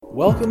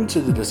Welcome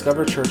to the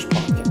Discover Church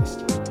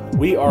podcast.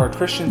 We are a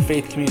Christian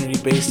faith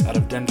community based out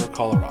of Denver,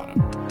 Colorado.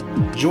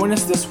 Join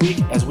us this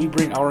week as we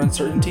bring our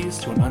uncertainties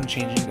to an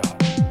unchanging God.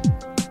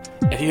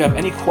 If you have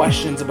any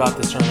questions about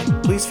the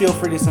sermon, please feel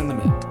free to send them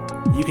in.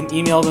 You can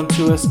email them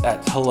to us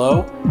at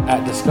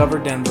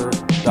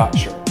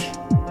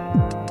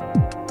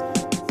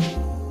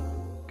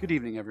hello@discoverdenver.church. Good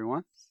evening,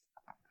 everyone.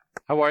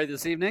 How are you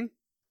this evening?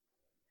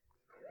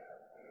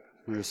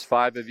 There's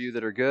 5 of you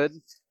that are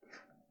good.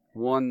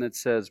 1 that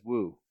says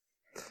woo.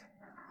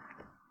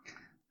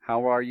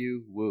 How are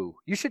you? Woo.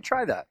 You should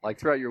try that, like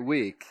throughout your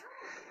week.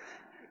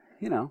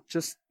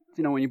 Just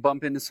when you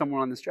bump into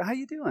someone on the street, how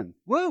you doing?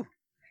 Woo.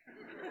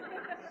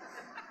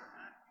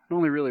 It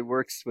only really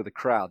works with a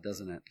crowd,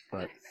 doesn't it?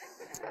 But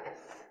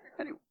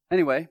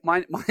anyway,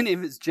 my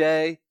name is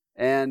Jay,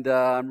 and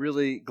I'm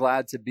really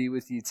glad to be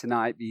with you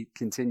tonight, be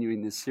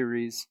continuing this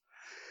series.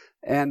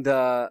 And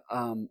I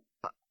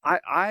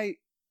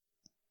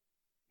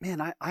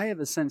have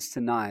a sense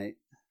tonight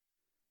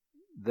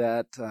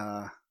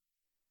that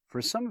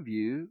for some of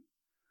you,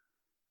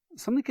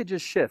 something could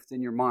just shift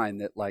in your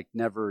mind that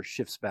never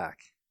shifts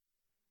back.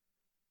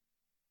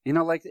 I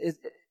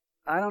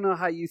don't know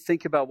how you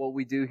think about what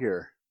we do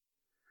here.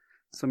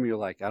 Some of you are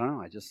like, I don't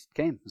know, I just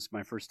came. This is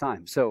my first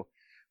time. So,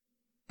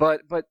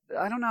 but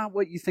I don't know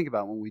what you think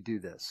about when we do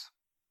this.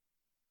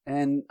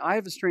 And I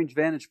have a strange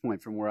vantage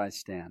point from where I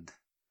stand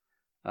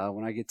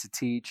when I get to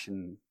teach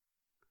and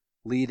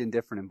lead in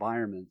different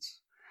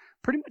environments.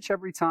 Pretty much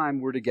every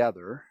time we're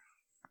together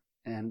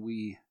and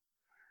we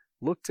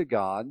look to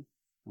God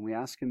and we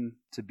ask Him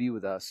to be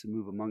with us and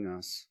move among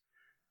us,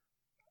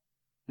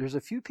 there's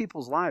a few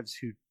people's lives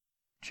who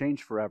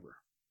change forever.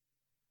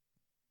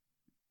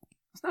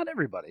 It's not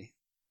everybody.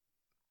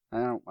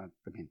 I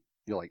mean,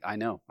 you're like, I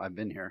know, I've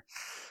been here.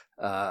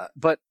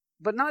 But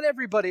not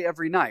everybody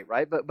every night,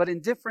 right? But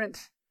in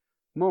different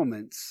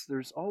moments,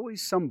 there's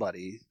always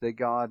somebody that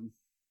God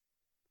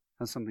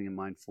has something in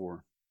mind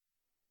for.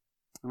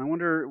 And I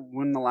wonder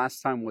when the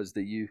last time was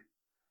that you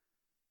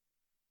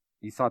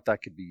thought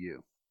that could be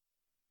you.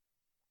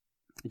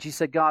 And you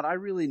said, God, I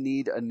really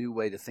need a new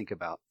way to think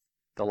about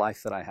the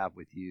life that I have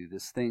with you,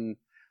 this thing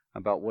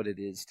about what it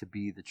is to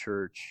be the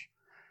church.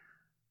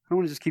 I don't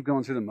want to just keep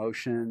going through the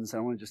motions. I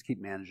don't want to just keep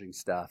managing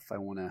stuff. I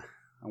want to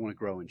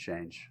grow and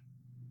change.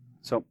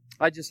 So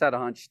I just had a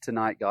hunch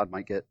tonight God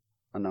might get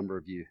a number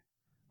of you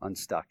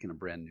unstuck in a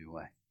brand new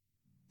way.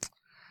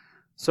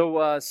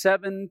 So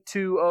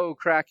 720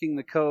 Cracking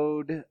the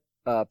Code.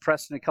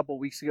 Preston a couple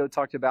weeks ago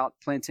talked about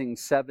planting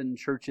 7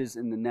 churches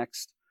in the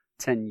next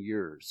 10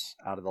 years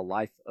out of the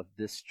life of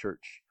this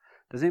church.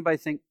 Does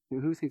anybody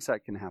who thinks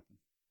that can happen?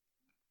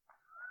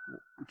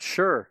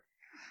 Sure.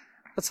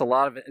 That's a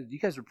lot of it. You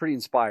guys are pretty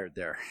inspired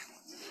there.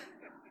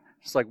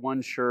 Just like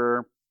one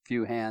sure,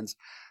 few hands.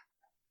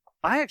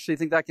 I actually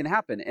think that can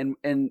happen.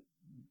 And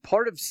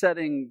part of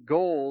setting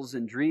goals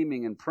and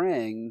dreaming and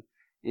praying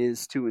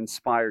is to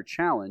inspire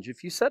challenge.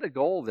 If you set a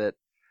goal that,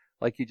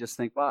 you just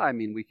think,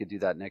 we could do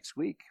that next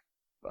week.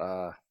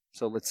 So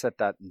let's set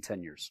that in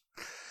 10 years.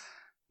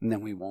 And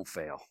then we won't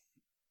fail.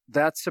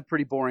 That's a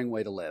pretty boring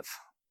way to live.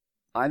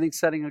 I think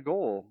setting a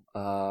goal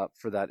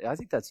for that, I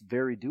think that's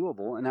very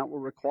doable, and that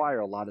will require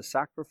a lot of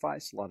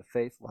sacrifice, a lot of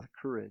faith, a lot of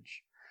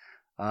courage.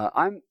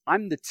 I'm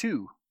the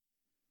 2.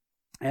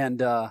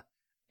 And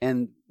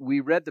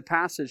we read the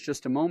passage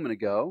just a moment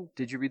ago.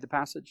 Did you read the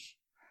passage?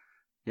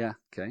 Yeah,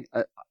 okay.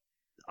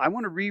 I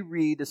want to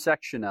reread a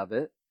section of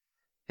it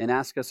and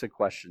ask us a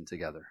question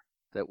together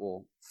that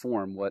will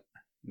form what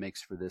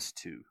makes for this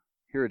 2.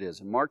 Here it is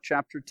in Mark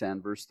chapter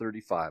 10, verse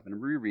 35. And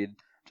I'll reread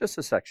just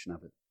a section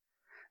of it. It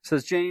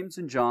says, James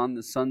and John,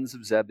 the sons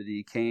of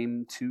Zebedee,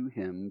 came to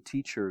him.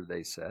 Teacher,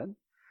 they said,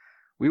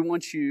 we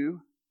want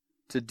you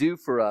to do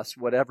for us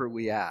whatever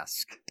we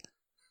ask.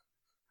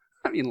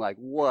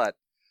 What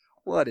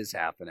is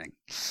happening?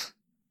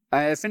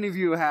 If any of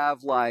you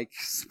have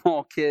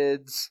small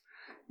kids,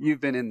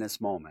 you've been in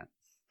this moment.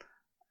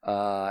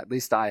 At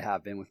least I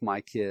have been with my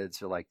kids.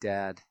 They're like,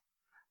 Dad,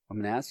 I'm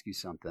going to ask you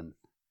something,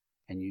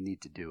 and you need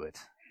to do it.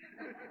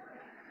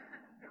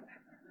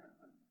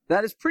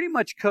 That is pretty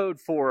much code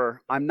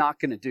for I'm not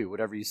going to do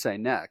whatever you say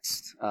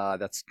next.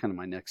 That's kind of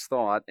my next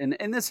thought.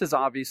 And this is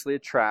obviously a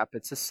trap.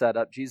 It's a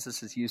setup.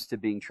 Jesus is used to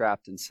being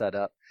trapped and set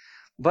up.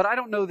 But I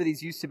don't know that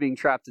he's used to being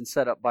trapped and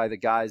set up by the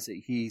guys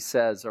that he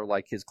says are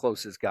his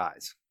closest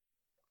guys.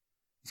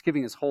 He's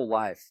giving his whole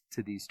life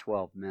to these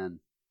 12 men.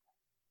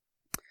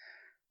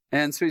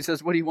 And so he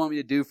says, what do you want me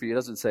to do for you? He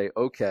doesn't say,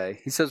 okay.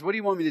 He says, what do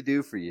you want me to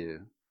do for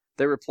you?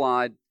 They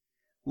replied,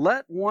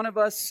 let one of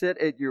us sit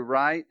at your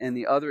right and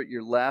the other at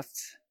your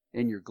left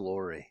in your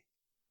glory.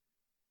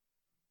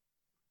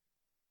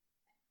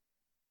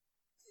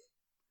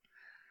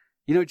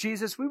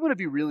 Jesus, we want to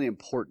be really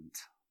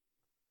important.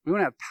 We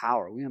want to have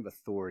power. We want to have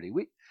authority.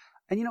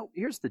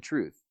 Here's the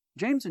truth.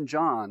 James and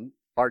John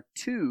are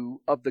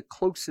 2 of the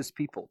closest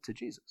people to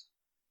Jesus.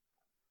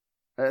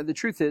 The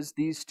truth is,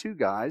 these 2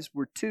 guys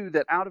were 2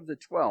 that out of the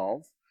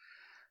 12,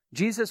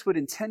 Jesus would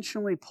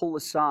intentionally pull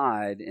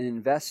aside and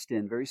invest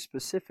in very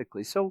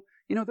specifically. So,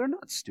 they're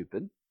not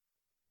stupid.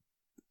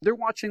 they're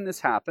watching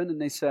this happen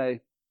and they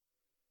say,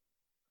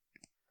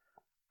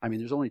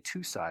 there's only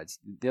two sides.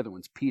 The other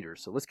one's Peter.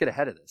 So let's get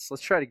ahead of this.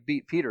 Let's try to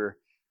beat Peter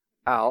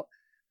out.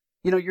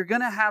 You're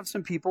going to have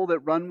some people that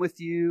run with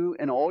you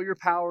in all your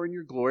power and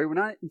your glory. We're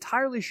not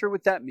entirely sure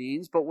what that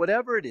means, but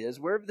whatever it is,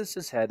 wherever this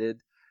is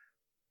headed,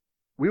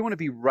 we want to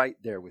be right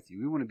there with you.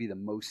 We want to be the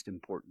most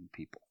important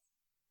people.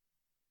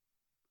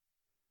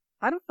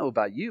 I don't know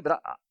about you,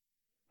 but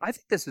I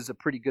think this is a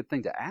pretty good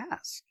thing to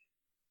ask.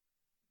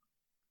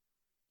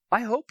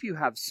 I hope you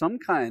have some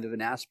kind of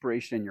an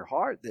aspiration in your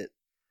heart that,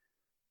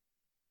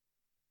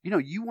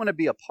 you want to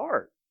be a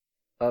part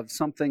of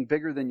something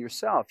bigger than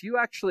yourself. You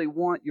actually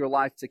want your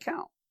life to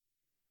count.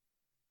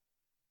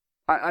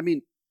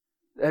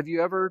 Have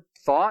you ever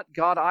thought,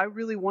 God, I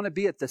really want to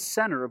be at the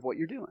center of what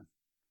you're doing.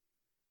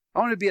 I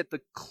want to be at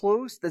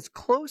as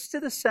close to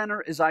the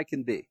center as I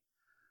can be.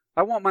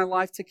 I want my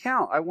life to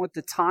count. I want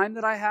the time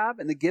that I have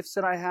and the gifts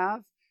that I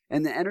have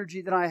and the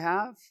energy that I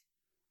have.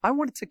 I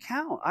want it to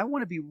count. I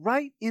want to be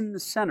right in the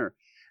center.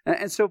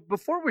 And so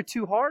before we're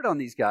too hard on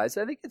these guys,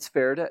 I think it's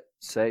fair to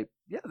say,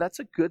 yeah, that's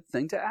a good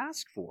thing to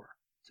ask for.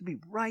 To be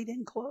right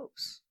in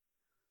close.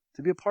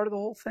 To be a part of the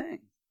whole thing.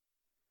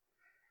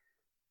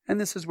 And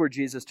this is where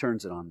Jesus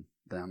turns it on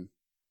them.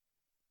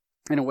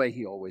 In a way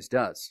he always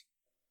does.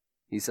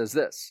 He says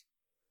this,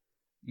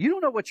 you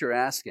don't know what you're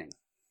asking.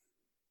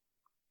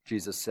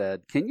 Jesus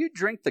said, can you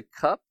drink the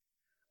cup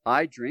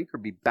I drink or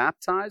be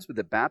baptized with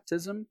the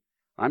baptism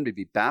I'm to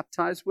be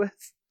baptized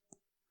with?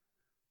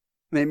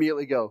 And they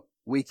immediately go,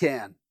 we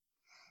can.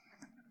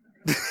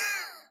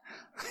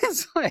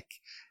 It's like,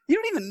 you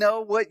don't even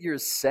know what you're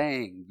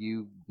saying,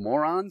 you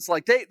morons.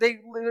 Like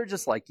they're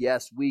just like,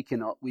 yes, we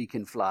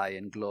can fly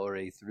in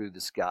glory through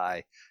the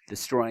sky,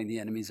 destroying the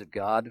enemies of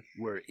God.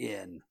 We're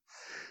in.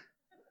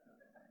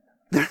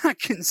 They're not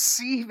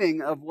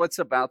conceiving of what's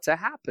about to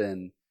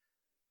happen.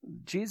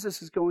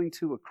 Jesus is going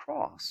to a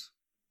cross.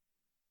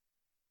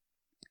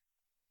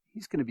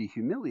 He's going to be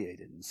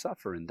humiliated and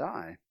suffer and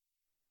die.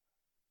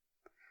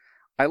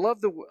 I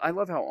love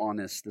how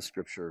honest the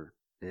scripture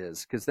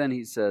is, because then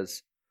he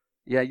says,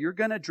 yeah, you're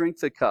going to drink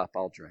the cup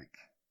I'll drink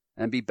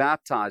and be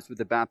baptized with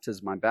the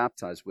baptism I'm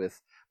baptized with.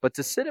 But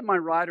to sit at my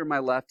right or my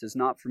left is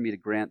not for me to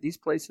grant. These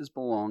places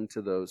belong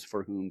to those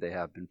for whom they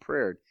have been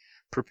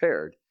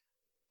prepared.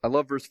 I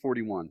love verse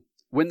 41.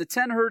 When the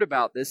 10 heard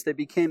about this, they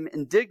became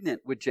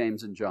indignant with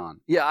James and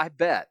John. Yeah, I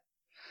bet.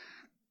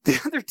 The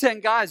other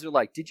 10 guys are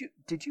like, did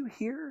you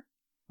hear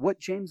what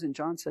James and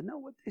John said? No,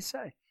 what did they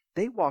say?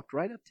 They walked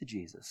right up to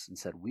Jesus and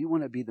said, we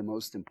want to be the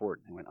most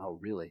important. They went, oh,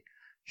 really?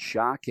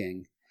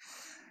 Shocking.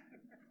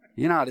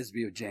 You know how it is to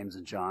be with James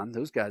and John.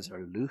 Those guys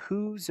are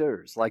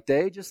losers. Like,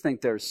 they just think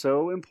they're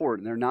so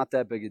important. They're not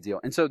that big a deal.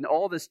 And so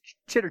all this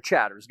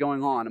chitter-chatter is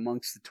going on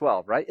amongst the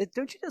 12, right?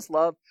 Don't you just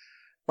love,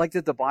 like,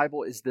 that the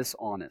Bible is this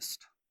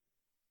honest?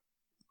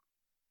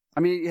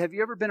 Have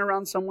you ever been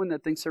around someone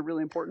that thinks they're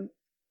really important?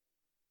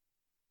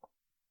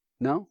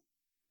 No?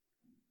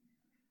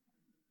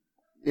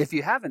 If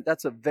you haven't,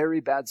 that's a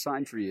very bad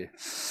sign for you.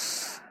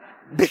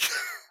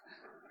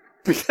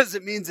 Because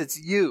it means it's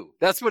you.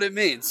 That's what it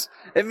means.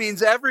 It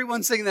means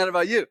everyone's saying that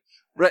about you.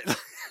 Right?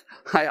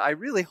 I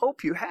really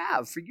hope you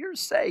have, for your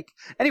sake.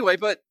 Anyway,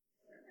 but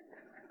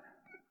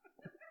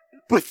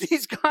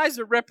these guys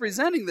are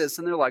representing this,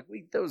 and they're like,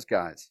 those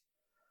guys.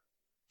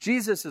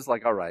 Jesus is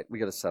like, all right, we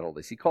got to settle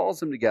this. He calls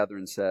them together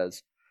and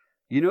says,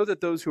 you know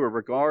that those who are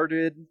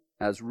regarded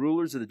as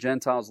rulers of the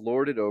Gentiles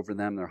lord it over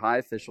them, their high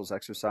officials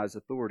exercise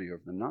authority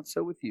over them. Not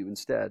so with you.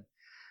 Instead,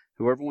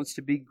 whoever wants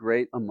to be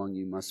great among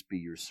you must be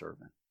your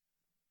servant.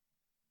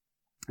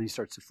 And he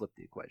starts to flip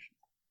the equation.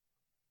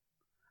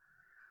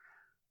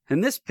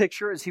 In this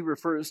picture, as he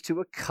refers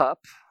to a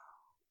cup,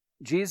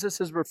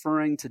 Jesus is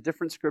referring to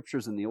different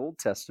scriptures in the Old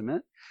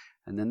Testament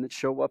and then that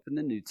show up in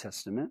the New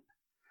Testament,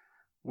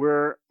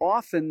 where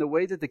often the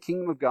way that the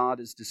kingdom of God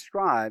is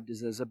described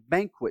is as a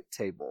banquet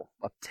table,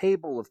 a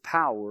table of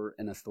power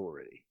and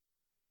authority.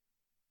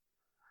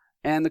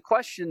 And the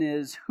question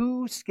is,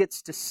 who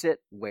gets to sit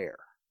where?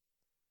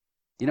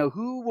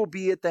 Who will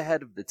be at the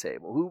head of the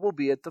table? Who will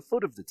be at the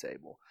foot of the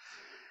table?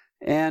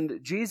 And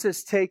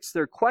Jesus takes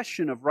their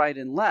question of right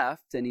and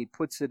left and he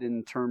puts it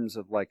in terms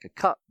of like a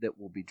cup that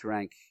will be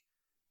drank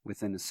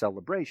within a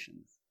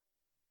celebration.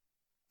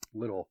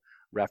 Little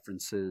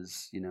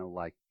references,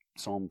 like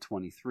Psalm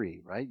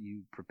 23, right?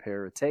 You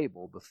prepare a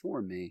table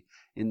before me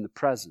in the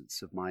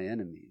presence of my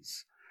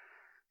enemies.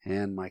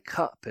 And my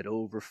cup, it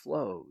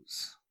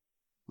overflows.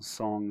 The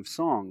Song of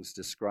Songs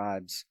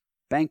describes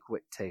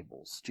banquet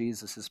tables.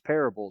 Jesus'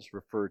 parables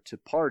refer to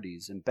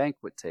parties and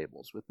banquet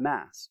tables with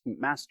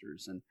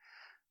masters and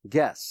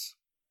guests.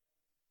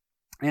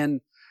 And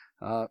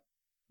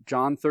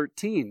John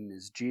 13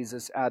 is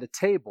Jesus at a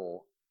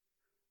table.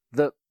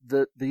 The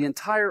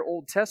entire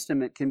Old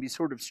Testament can be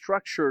sort of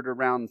structured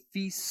around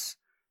feasts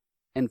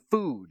and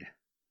food,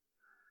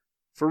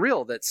 for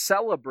real, that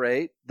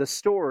celebrate the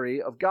story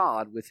of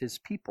God with his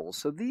people.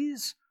 So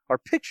these are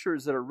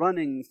pictures that are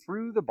running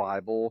through the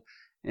Bible,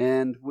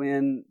 and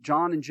when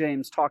John and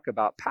James talk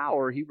about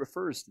power, he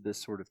refers to this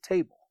sort of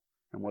table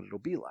and what it'll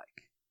be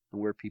like,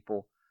 and where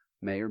people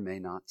may or may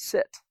not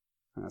sit.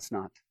 And that's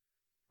not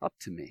up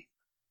to me.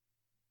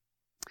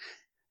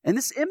 And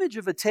this image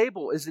of a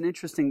table is an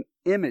interesting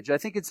image. I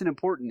think it's an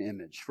important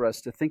image for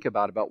us to think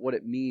about what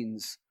it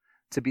means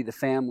to be the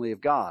family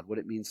of God, what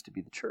it means to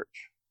be the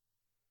church.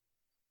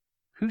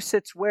 Who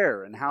sits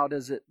where and how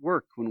does it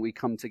work when we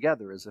come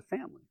together as a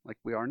family like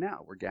we are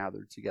now? We're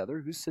gathered together.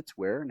 Who sits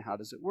where and how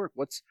does it work?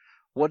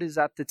 What is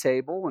at the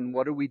table and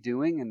what are we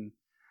doing and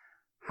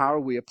how are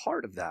we a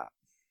part of that?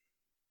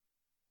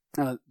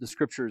 The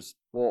scriptures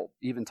will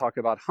even talk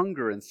about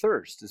hunger and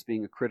thirst as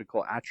being a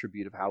critical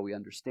attribute of how we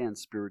understand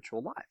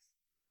spiritual life.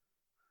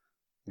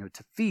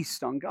 To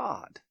feast on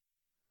God,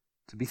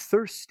 to be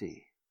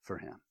thirsty for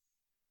Him.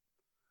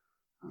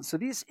 So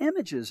these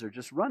images are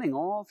just running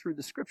all through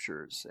the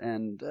scriptures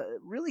and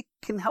really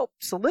can help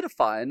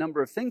solidify a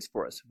number of things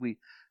for us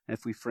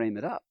if we frame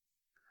it up.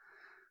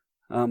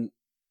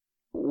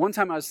 One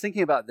time I was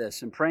thinking about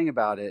this and praying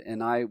about it,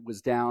 and I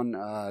was down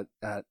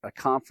at a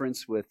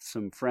conference with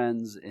some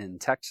friends in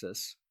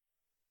Texas,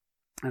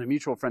 and a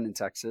mutual friend in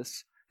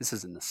Texas. This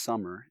is in the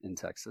summer in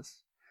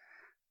Texas.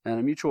 And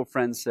a mutual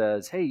friend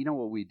says, hey,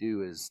 what we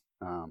do is,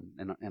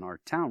 in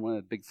our town, one of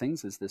the big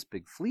things is this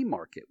big flea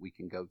market we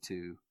can go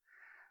to.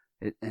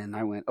 And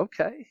I went,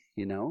 okay,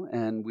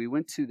 and we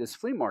went to this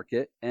flea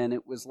market, and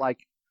it was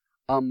like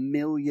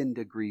 1,000,000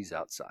 degrees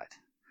outside.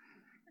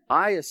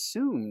 I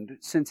assumed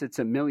since it's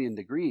 1,000,000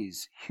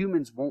 degrees,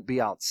 humans won't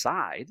be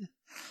outside,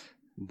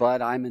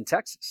 but I'm in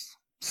Texas.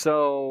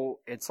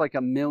 So it's like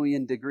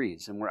 1,000,000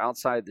 degrees, and we're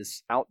outside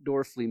this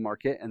outdoor flea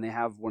market, and they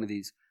have one of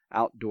these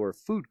outdoor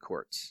food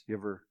courts. You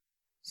ever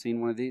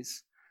seen one of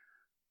these?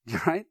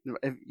 Right?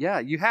 Yeah,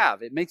 you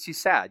have. It makes you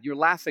sad. You're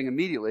laughing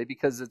immediately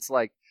because it's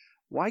like,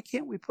 why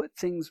can't we put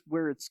things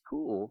where it's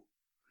cool?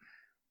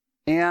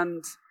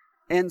 And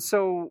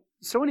so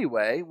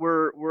anyway,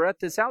 we're at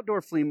this outdoor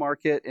flea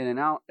market and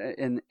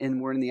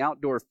we're in the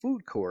outdoor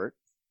food court.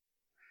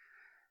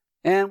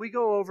 And we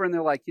go over and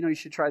they're like, you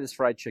should try this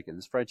fried chicken.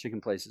 This fried chicken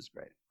place is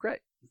great. Great.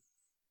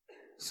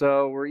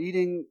 So we're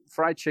eating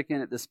fried chicken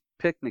at this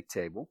picnic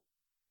table.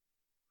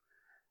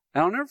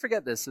 And I'll never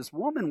forget this. This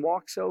woman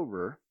walks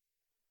over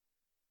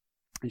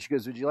and she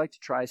goes, would you like to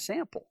try a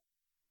sample?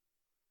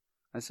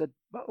 I said,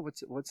 oh,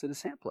 what's it a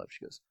sample of?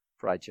 She goes,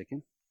 fried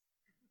chicken.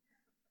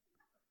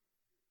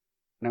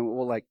 And I went,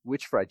 well, like,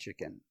 which fried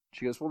chicken?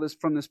 She goes, well, this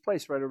from this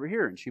place right over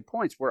here. And she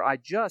points where I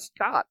just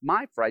got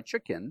my fried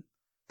chicken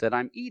that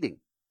I'm eating.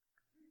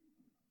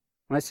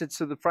 And I said,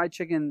 so the fried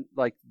chicken,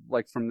 like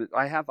from the,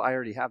 I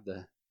already have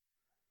the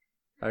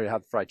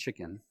fried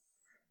chicken.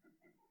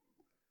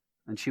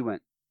 And she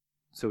went,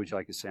 so would you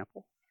like a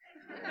sample?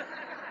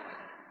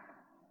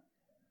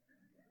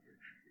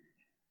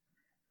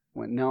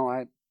 Went, no,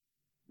 I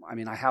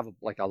have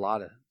a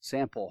lot of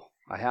sample.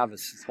 I have a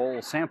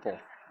whole sample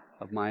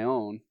of my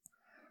own.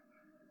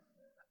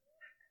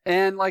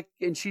 And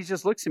she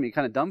just looks at me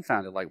kind of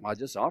dumbfounded, like, well, I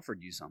just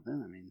offered you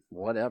something.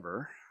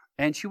 Whatever.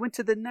 And she went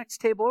to the next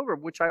table over,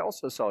 which I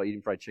also saw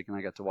eating fried chicken.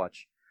 I got to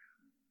watch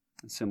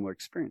a similar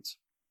experience.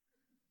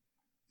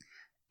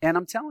 And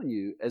I'm telling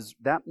you, as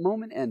that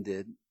moment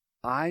ended,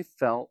 I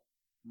felt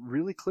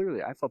really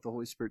clearly, I felt the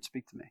Holy Spirit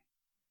speak to me.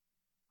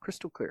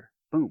 Crystal clear.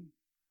 Boom.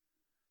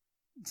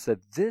 It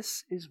said,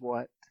 this is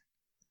what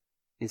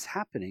is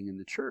happening in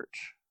the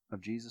church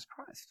of Jesus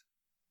Christ.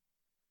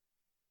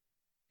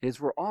 Is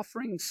we're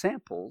offering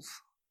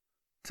samples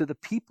to the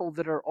people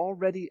that are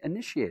already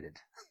initiated.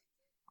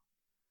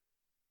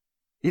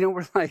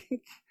 We're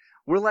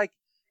like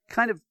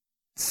kind of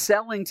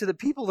selling to the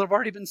people that have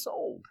already been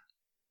sold.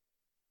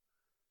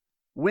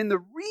 When the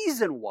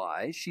reason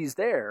why she's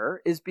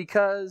there is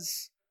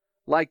because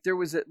there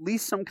was at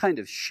least some kind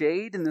of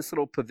shade in this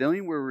little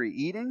pavilion where we were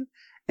eating,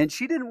 and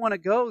she didn't want to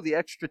go the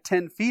extra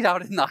 10 feet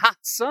out in the hot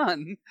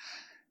sun.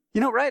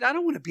 Right? I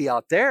don't want to be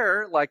out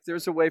there.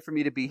 There's a way for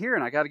me to be here,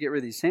 and I got to get rid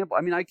of these samples.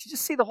 I could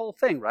just see the whole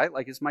thing, right?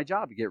 It's my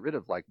job to get rid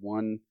of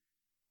one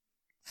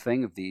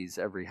thing of these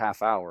every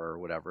half hour or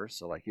whatever.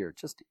 So here,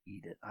 just to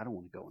eat it. I don't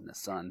want to go in the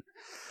sun.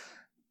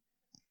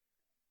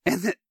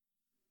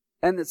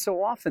 And that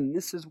so often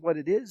this is what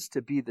it is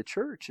to be the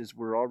church, is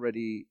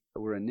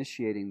we're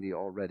initiating the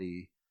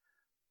already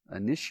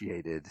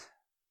initiated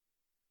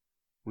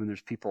when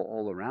there's people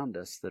all around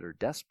us that are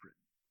desperate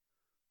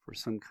for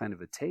some kind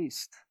of a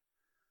taste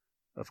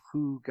of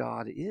who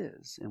God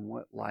is and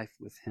what life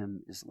with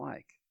Him is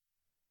like.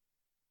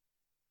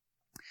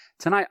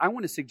 Tonight, I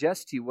want to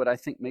suggest to you what I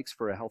think makes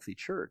for a healthy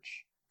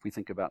church. If we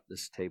think about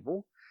this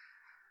table,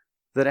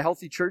 that a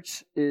healthy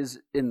church is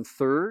in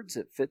thirds.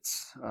 It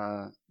fits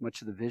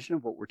much of the vision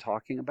of what we're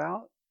talking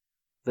about.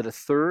 That a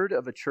third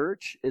of a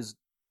church is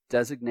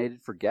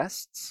designated for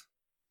guests,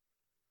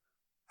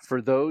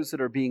 for those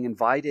that are being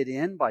invited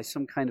in by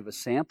some kind of a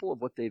sample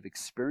of what they've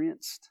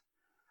experienced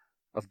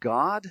of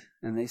God,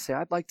 and they say,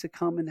 I'd like to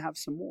come and have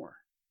some more.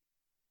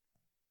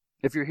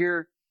 If you're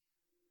here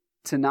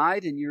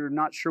tonight and you're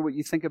not sure what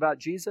you think about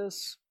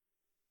Jesus,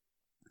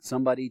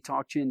 somebody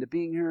talked you into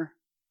being here,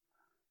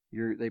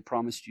 they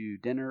promised you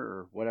dinner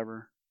or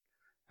whatever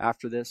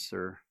after this,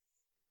 or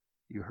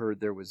You heard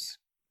there was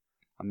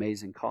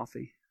amazing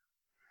coffee,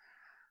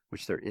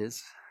 which there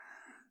is.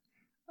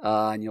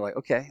 And you're like,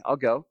 okay, I'll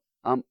go.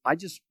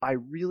 I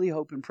really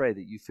hope and pray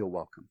that you feel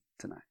welcome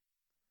tonight.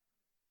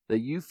 That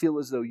you feel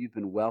as though you've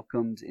been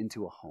welcomed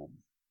into a home.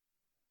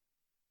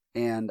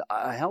 And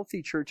a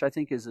healthy church, I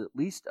think, is at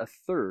least a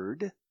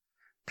third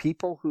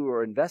people who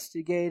are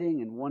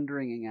investigating and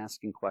wondering and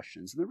asking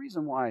questions. And the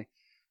reason why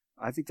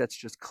I think that's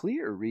just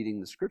clear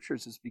reading the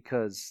scriptures is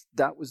because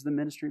that was the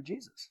ministry of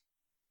Jesus.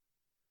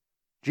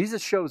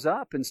 Jesus shows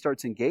up and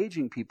starts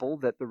engaging people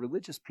that the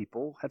religious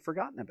people had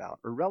forgotten about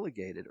or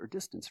relegated or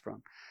distanced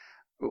from.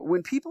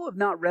 When people have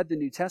not read the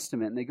New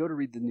Testament and they go to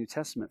read the New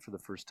Testament for the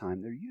first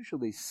time, they're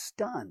usually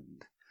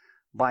stunned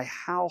by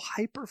how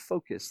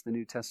hyper-focused the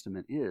New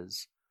Testament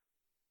is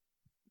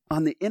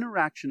on the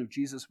interaction of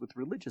Jesus with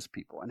religious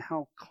people and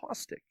how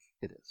caustic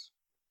it is.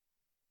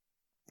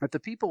 That the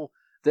people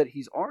that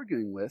he's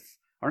arguing with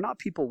are not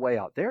people way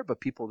out there, but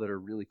people that are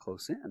really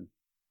close in.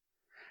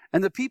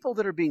 And the people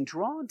that are being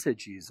drawn to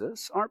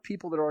Jesus aren't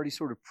people that are already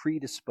sort of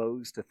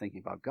predisposed to thinking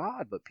about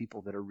God, but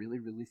people that are really,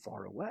 really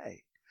far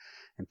away.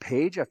 And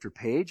page after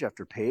page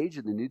after page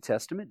in the New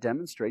Testament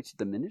demonstrates that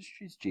the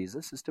ministry of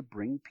Jesus is to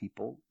bring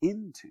people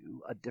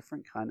into a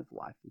different kind of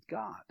life with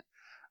God.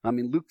 I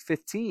mean, Luke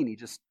 15, he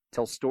just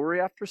tells story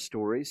after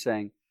story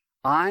saying,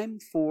 I'm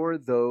for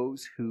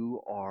those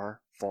who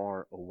are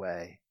far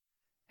away,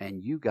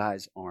 and you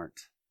guys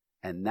aren't.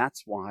 And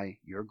that's why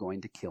you're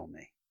going to kill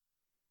me.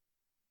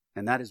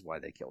 And that is why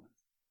they killed him.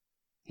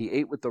 He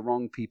ate with the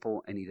wrong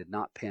people, and he did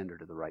not pander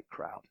to the right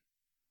crowd.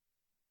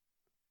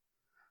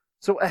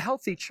 So a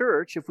healthy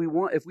church, if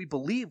we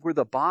believe we're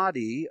the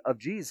body of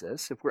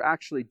Jesus, if we're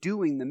actually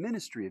doing the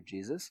ministry of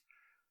Jesus,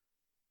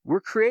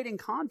 we're creating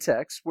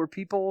contexts where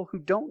people who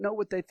don't know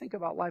what they think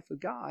about life with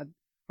God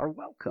are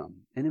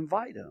welcome and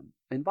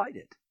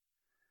invited.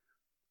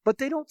 But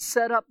they don't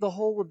set up the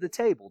whole of the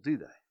table, do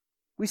they?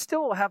 We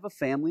still have a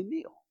family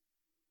meal.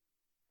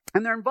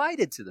 And they're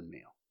invited to the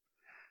meal.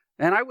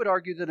 And I would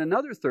argue that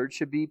another third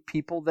should be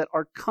people that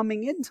are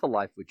coming into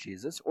life with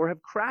Jesus or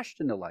have crashed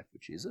into life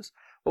with Jesus,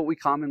 what we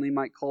commonly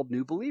might call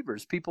new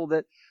believers, people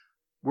that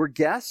were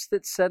guests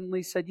that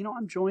suddenly said,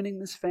 I'm joining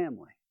this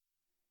family.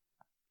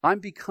 I'm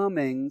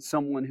becoming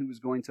someone who is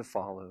going to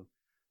follow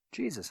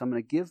Jesus. I'm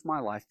going to give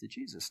my life to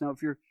Jesus. Now,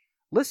 if you're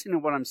listening to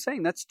what I'm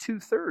saying, that's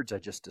 2/3 I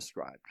just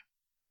described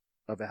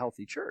of a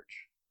healthy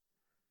church.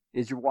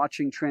 Is you're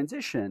watching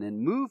transition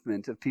and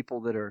movement of people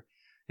that are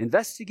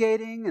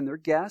investigating and they're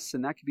guests,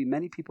 and that could be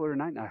many people here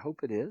tonight, and I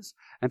hope it is,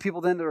 and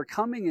people then that are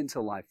coming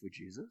into life with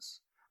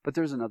Jesus, but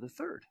there's another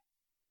third.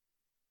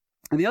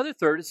 And the other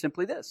third is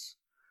simply this: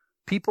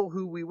 people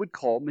who we would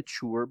call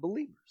mature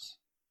believers.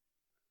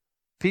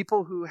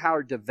 People who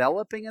are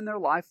developing in their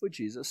life with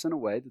Jesus in a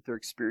way that they're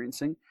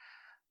experiencing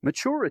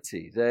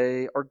maturity.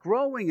 They are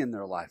growing in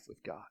their life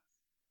with God.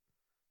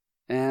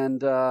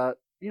 And, I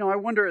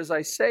wonder as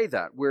I say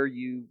that, where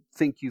you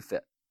think you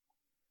fit.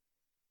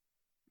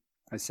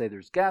 I say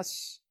there's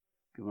guests.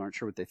 People aren't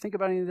sure what they think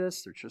about any of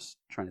this. They're just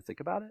trying to think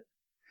about it.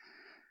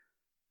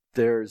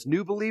 There's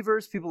new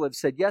believers. People have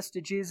said yes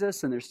to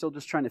Jesus, and they're still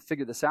just trying to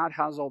figure this out.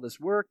 How does all this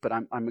work? But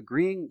I'm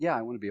agreeing, yeah,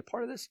 I want to be a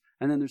part of this.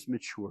 And then there's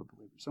mature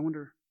believers. I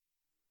wonder,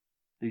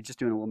 are you just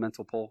doing a little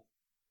mental poll?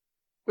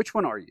 Which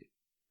one are you?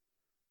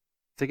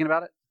 Thinking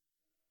about it?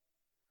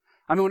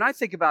 I mean, when I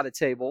think about a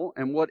table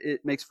and what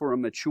it makes for a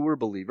mature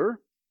believer,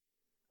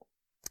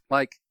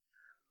 like,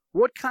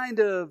 what kind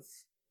of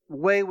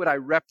way would I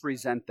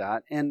represent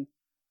that? And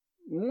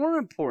more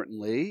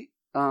importantly,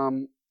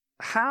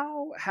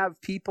 how have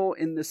people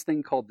in this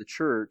thing called the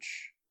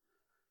church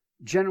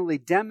generally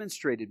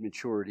demonstrated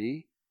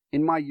maturity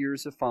in my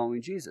years of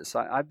following Jesus?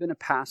 I've been a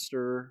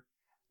pastor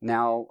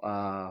now,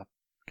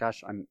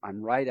 I'm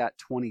right at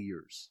 20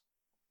 years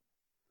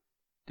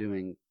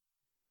doing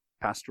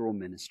pastoral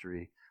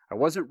ministry. I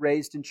wasn't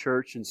raised in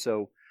church, and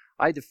so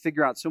I had to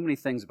figure out so many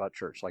things about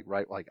church. Like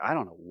I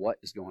don't know what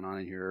is going on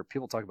in here.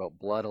 People talk about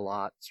blood a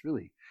lot. It's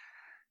really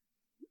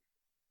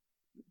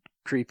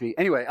creepy.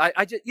 Anyway,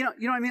 I just, you know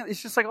what I mean?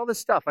 It's just like all this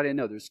stuff I didn't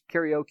know. There's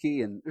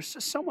karaoke and there's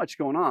just so much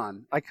going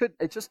on.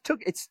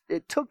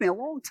 It took me a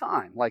long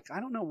time. Like, I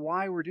don't know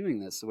why we're doing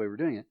this the way we're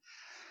doing it.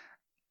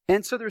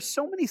 And so there's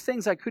so many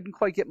things I couldn't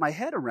quite get my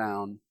head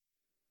around.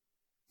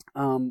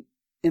 And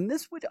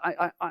this would,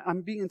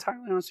 I'm being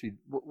entirely honest with you.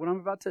 What I'm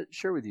about to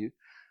share with you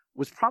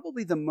was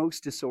probably the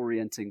most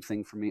disorienting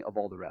thing for me of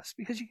all the rest,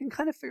 because you can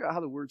kind of figure out how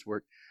the words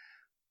work.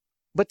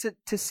 But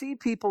to see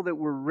people that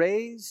were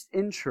raised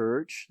in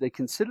church, they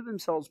consider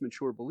themselves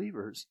mature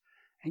believers,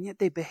 and yet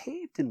they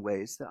behaved in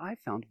ways that I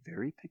found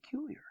very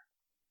peculiar.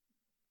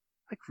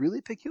 Like,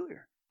 really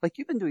peculiar. Like,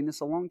 you've been doing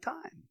this a long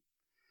time.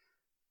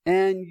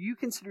 And you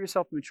consider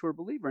yourself a mature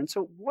believer. And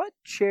so what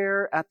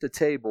chair at the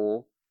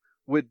table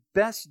would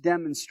best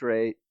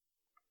demonstrate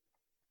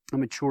a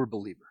mature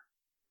believer?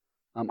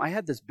 I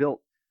had this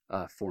built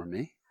for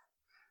me.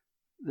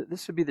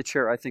 This would be the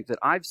chair I think that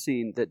I've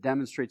seen that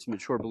demonstrates a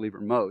mature believer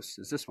most,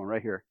 is this one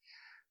right here.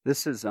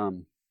 This is,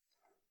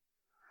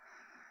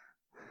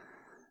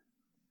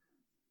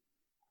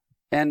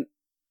 and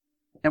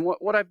And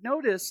what I've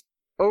noticed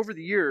over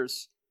the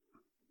years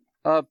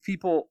of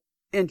people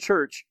in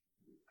church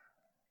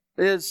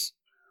is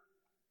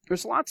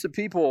there's lots of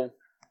people,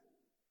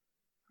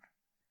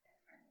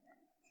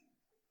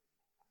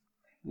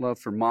 love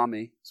for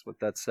mommy, is what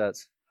that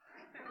says.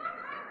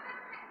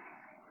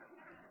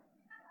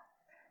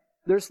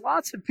 There's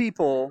lots of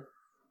people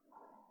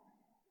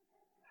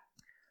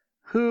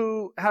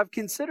who have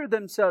considered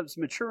themselves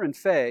mature in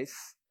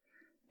faith,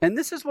 and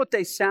this is what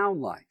they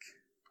sound like.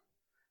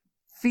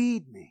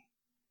 Feed me.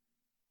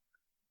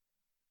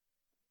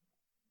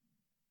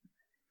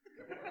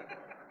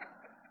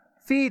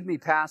 Feed me,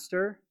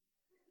 pastor.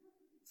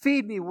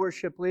 Feed me,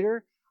 worship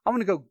leader. I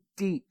want to go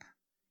deep.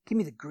 Give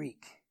me the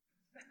Greek.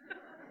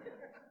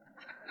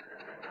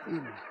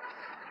 Feed me.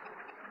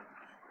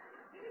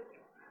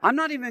 I'm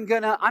not even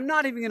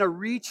gonna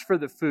reach for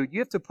the food. You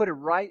have to put it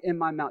right in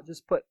my mouth.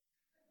 Just put.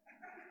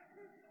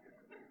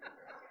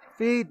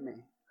 Feed me.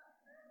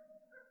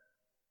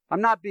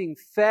 I'm not being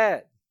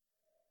fed.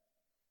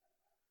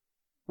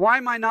 Why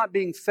am I not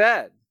being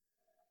fed?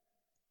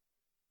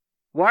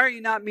 Why are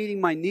you not meeting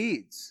my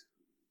needs?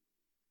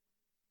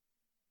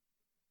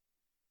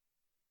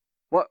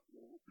 What?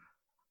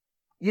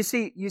 You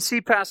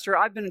see, Pastor,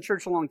 I've been in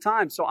church a long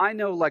time, so I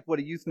know like what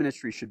a youth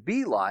ministry should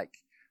be like.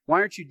 Why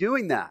aren't you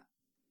doing that?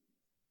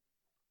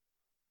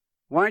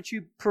 Why aren't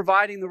you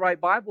providing the right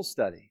Bible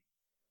study?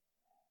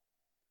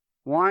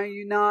 Why are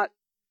you not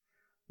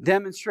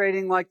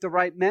demonstrating like the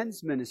right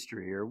men's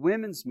ministry or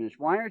women's ministry?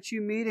 Why aren't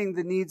you meeting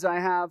the needs I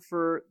have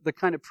for the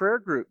kind of prayer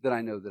group that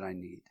I know that I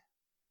need?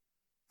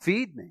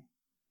 Feed me.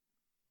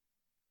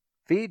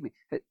 Feed me.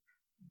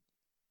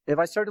 Have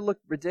I started to look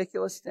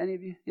ridiculous to any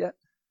of you yet?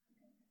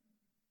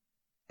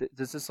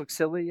 Does this look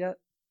silly yet?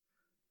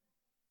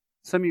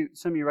 Some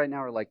of you right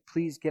now are like,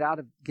 please get out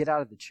of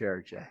the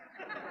chair, Jay.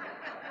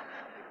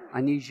 I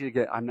need you to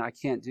get. I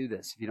can't do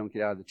this if you don't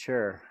get out of the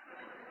chair.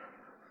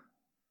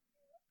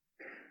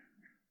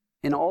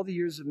 In all the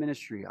years of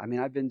ministry,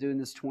 I've been doing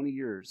this 20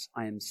 years.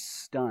 I am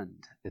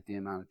stunned at the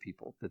amount of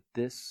people that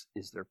this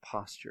is their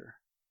posture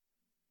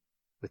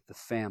with the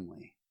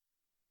family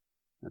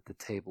at the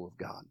table of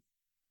God.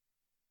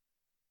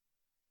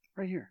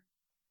 Right here.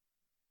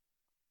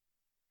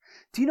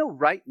 Do you know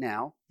right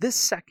now, this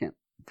second,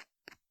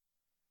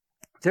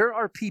 there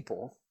are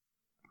people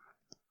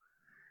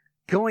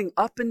going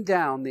up and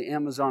down the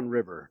Amazon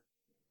River,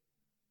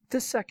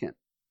 this second,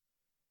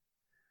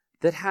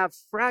 that have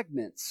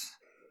fragments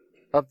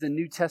of the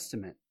New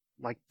Testament,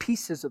 like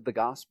pieces of the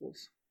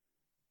Gospels.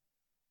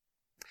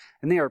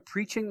 And they are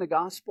preaching the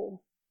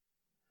gospel,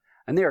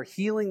 and they are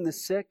healing the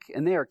sick,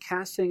 and they are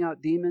casting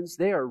out demons,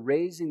 they are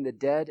raising the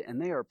dead, and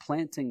they are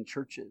planting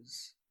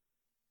churches.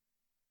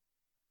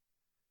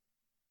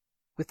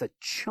 With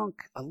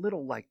a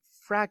little like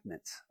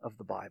fragment of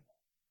the Bible.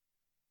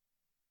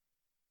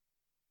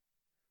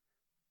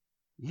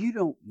 You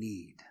don't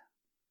need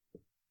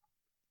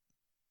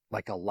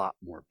like a lot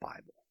more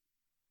Bible.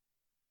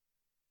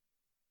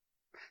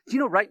 Do you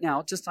know right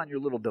now, just on your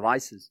little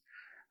devices,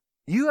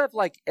 you have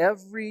like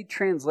every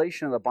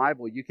translation of the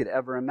Bible you could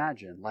ever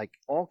imagine. Like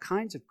all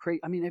kinds of crazy.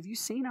 Have you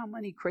seen how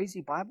many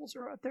crazy Bibles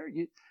are out there?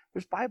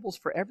 There's Bibles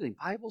for everything.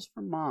 Bibles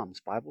for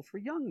moms, Bible for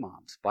young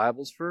moms,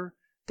 Bibles for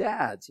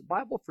dads, a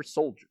Bible for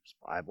soldiers,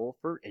 Bible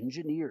for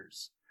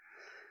engineers.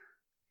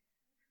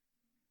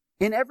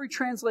 In every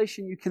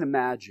translation you can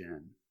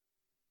imagine,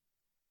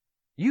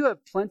 you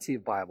have plenty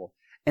of Bible.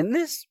 And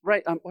this,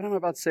 what I'm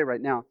about to say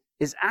right now,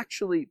 is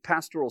actually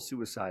pastoral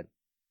suicide.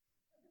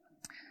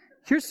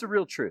 Here's the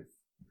real truth.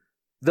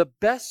 The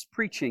best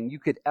preaching you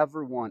could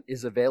ever want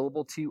is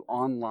available to you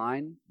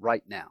online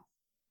right now.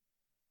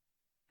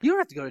 You don't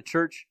have to go to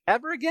church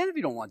ever again if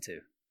you don't want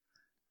to.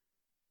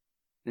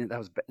 That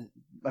was,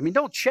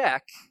 don't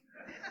check.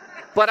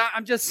 But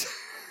I'm just,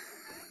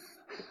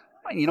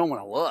 you don't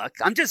want to look.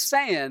 I'm just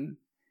saying,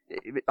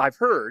 I've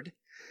heard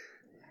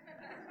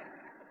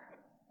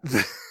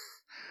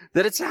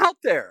that it's out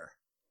there.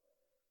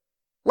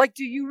 Like,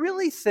 do you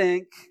really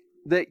think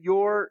that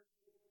you're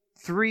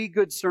 3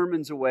 good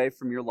sermons away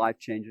from your life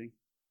changing?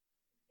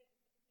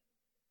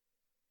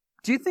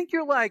 Do you think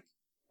you're like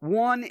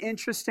one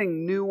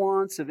interesting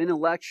nuance of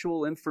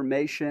intellectual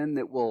information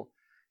that will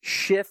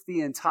shift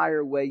the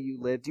entire way you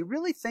live? Do you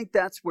really think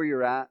that's where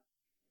you're at?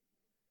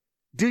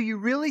 Do you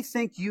really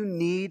think you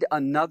need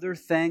another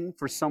thing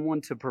for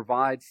someone to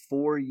provide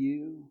for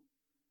you?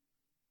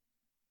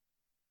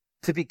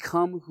 To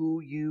become who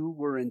you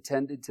were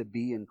intended to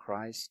be in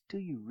Christ? Do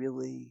you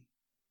really?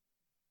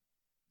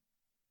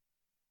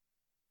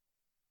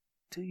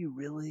 Do you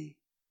really?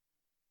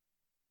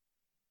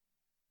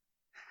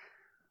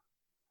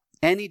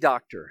 Any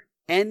doctor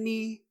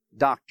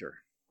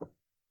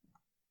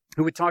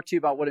who would talk to you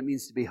about what it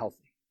means to be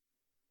healthy.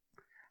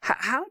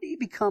 How do you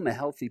become a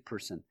healthy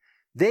person?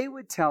 They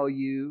would tell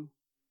you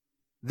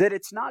that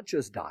it's not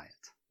just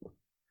diet.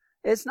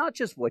 It's not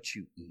just what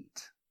you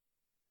eat.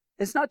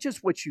 It's not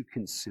just what you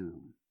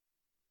consume.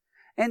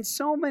 And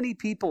so many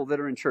people that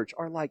are in church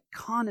are like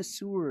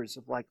connoisseurs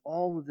of like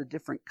all of the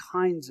different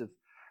kinds of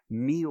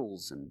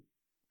meals and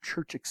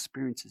church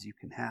experiences you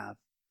can have.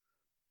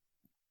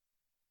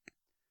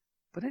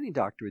 But any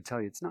doctor would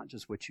tell you it's not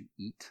just what you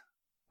eat.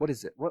 What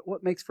is it?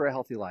 What makes for a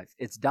healthy life?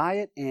 It's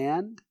diet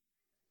and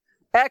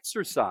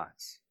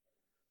exercise.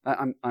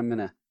 I'm going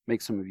to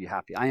make some of you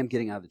happy. I am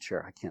getting out of the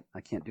chair.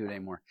 I can't do it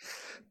anymore.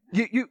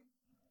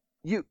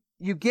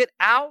 You get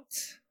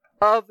out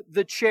of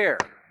the chair.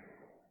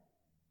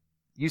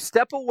 You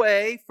step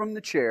away from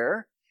the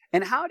chair.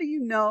 And how do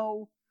you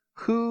know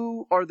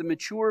who are the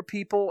mature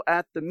people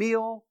at the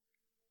meal?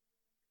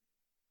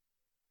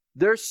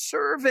 They're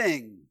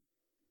serving.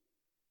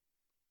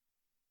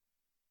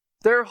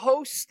 They're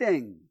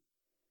hosting.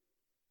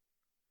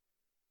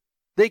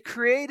 They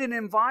create an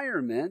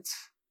environment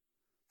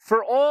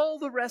for all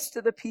the rest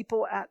of the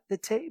people at the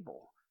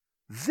table.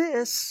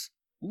 This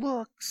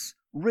looks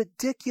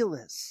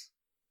ridiculous.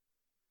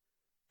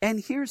 And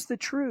here's the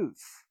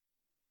truth.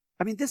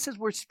 I mean, this is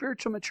where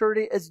spiritual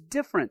maturity is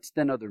different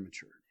than other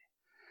maturity.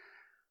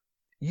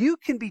 You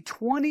can be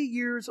 20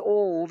 years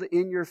old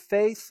in your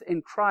faith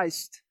in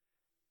Christ,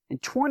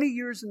 and 20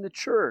 years in the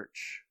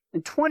church,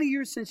 and 20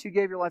 years since you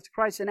gave your life to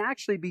Christ, and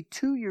actually be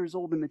 2 years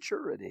old in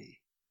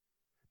maturity.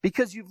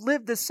 Because you've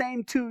lived the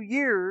same 2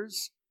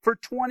 years for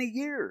 20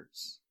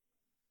 years.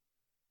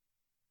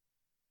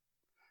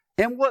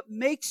 And what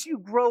makes you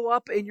grow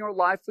up in your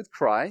life with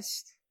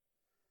Christ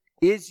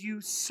is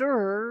you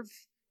serve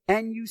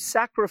and you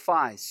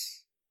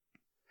sacrifice.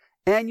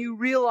 And you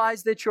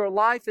realize that your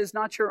life is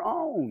not your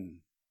own.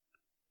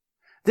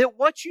 That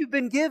what you've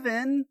been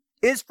given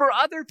is for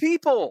other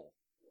people.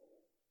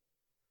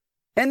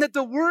 And that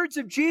the words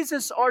of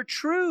Jesus are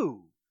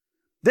true.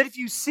 That if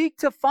you seek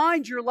to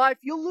find your life,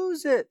 you'll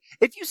lose it.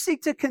 If you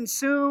seek to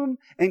consume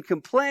and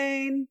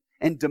complain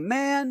and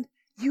demand,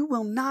 you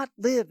will not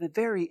live a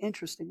very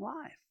interesting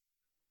life.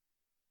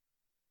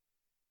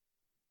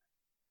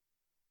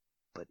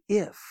 But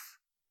if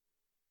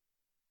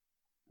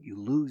you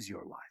lose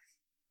your life,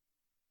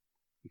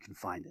 you can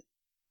find it.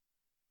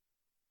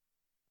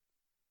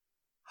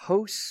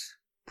 Hosts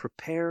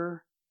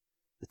prepare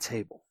the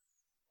table.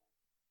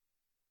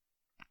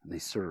 And they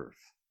serve.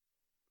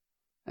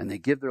 And they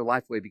give their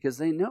life away because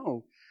they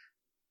know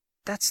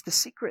that's the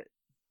secret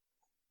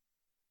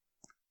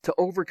to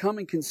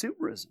overcoming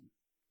consumerism.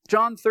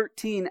 John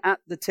 13, at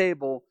the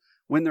table,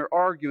 when they're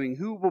arguing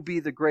who will be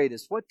the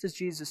greatest, what does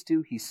Jesus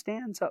do? He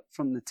stands up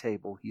from the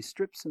table. He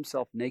strips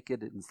himself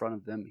naked in front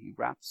of them. He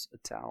wraps a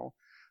towel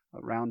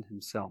around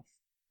himself.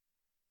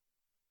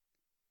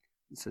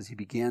 It says he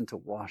began to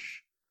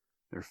wash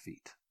their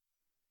feet.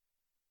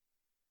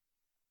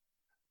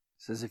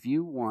 It says if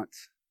you want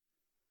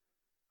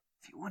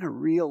a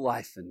real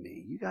life in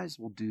me, you guys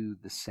will do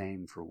the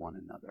same for one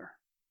another.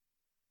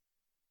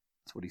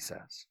 That's what he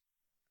says.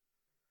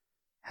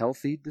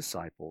 Healthy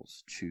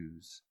disciples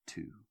choose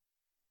to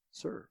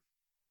serve.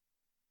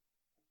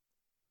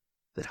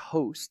 That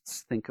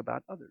hosts think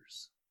about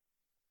others.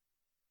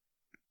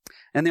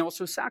 And they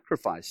also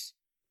sacrifice.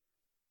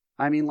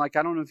 I mean, I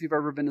don't know if you've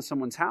ever been to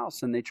someone's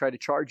house and they try to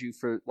charge you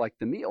for,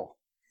 the meal.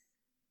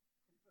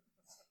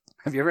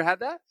 Have you ever had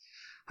that?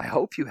 I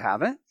hope you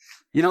haven't.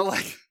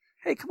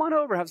 Hey, come on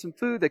over, have some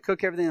food. They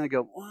cook everything, and they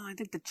go, well, I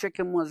think the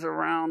chicken was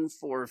around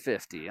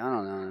 $4.50. I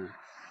don't know.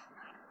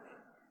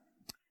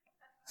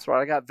 That's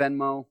right, I got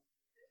Venmo.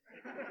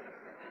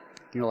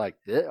 You're like,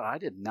 I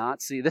did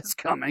not see this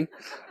coming.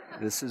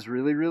 This is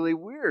really, really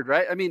weird,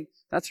 right? I mean,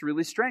 that's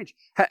really strange.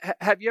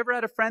 Have you ever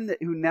had a friend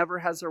who never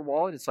has their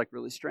wallet? It's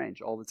really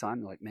strange all the time.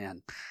 You're like,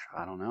 man,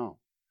 I don't know.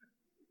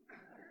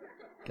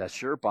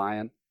 Guess you're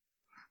buying.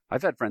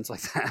 I've had friends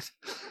like that.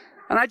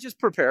 And I just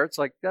prepare. It's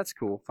that's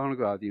cool. If I want to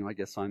go out with you, I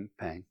guess I'm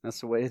paying.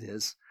 That's the way it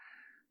is.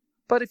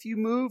 But if you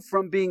move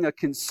from being a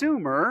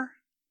consumer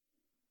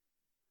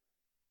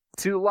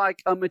to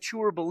a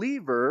mature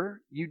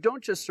believer, you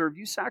don't just serve,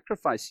 you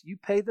sacrifice. You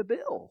pay the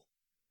bill.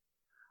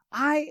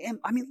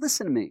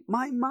 Listen to me.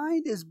 My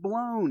mind is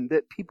blown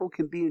that people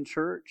can be in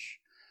church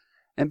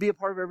and be a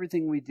part of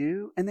everything we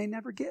do, and they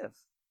never give.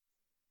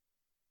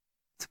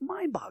 It's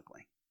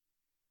mind-boggling.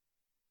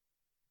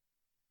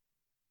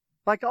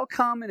 I'll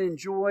come and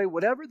enjoy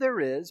whatever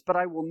there is, but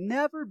I will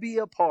never be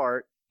a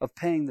part of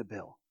paying the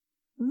bill.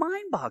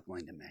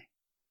 Mind-boggling to me.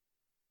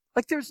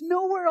 There's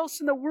nowhere else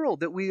in the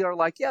world that we are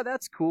yeah,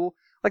 that's cool.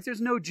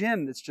 There's no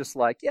gym that's just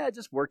yeah,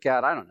 just work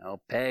out. I don't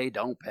know, pay,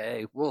 don't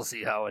pay. We'll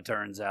see how it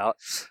turns out.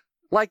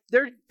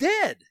 They're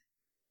dead.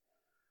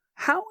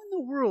 How in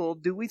the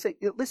world do we think,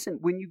 listen,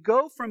 when you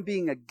go from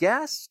being a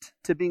guest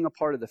to being a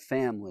part of the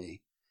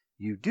family,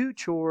 you do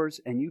chores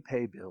and you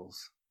pay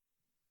bills.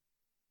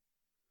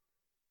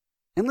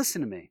 And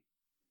listen to me.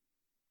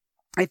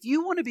 If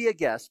you want to be a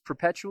guest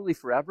perpetually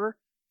forever,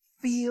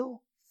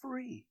 feel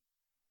free.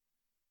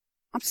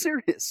 I'm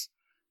serious.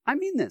 I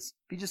mean this.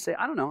 If you just say,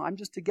 I don't know, I'm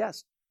just a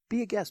guest.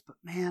 Be a guest. But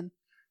man,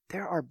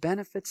 there are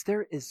benefits.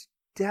 There is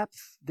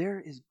depth. There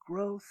is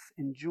growth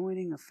in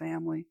joining a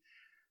family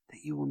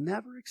that you will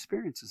never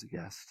experience as a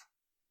guest.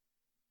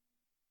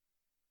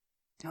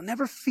 You'll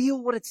never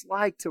feel what it's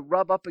like to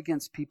rub up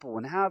against people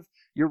and have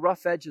your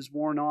rough edges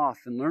worn off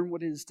and learn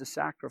what it is to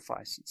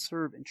sacrifice and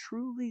serve and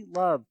truly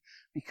love,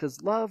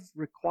 because love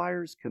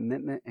requires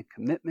commitment, and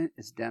commitment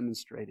is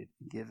demonstrated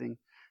in giving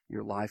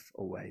your life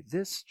away.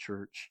 This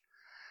church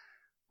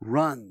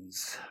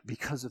runs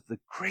because of the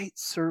great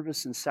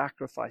service and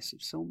sacrifice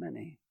of so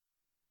many.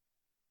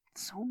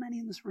 So many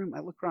in this room. I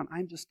look around,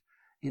 I'm just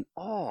in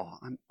awe.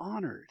 I'm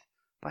honored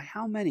by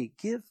how many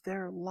give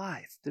their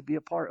life to be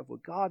a part of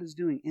what God is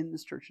doing in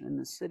this church and in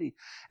this city.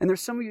 And there's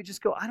some of you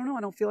just go, I don't know,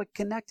 I don't feel like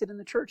connected in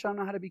the church. I don't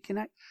know how to be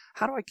connected.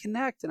 How do I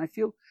connect? And I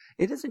feel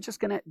it isn't just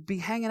going to be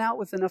hanging out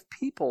with enough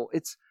people.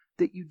 It's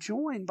that you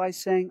join by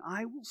saying,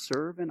 I will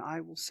serve and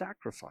I will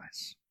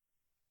sacrifice.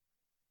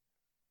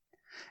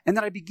 And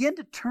that I begin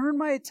to turn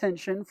my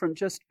attention from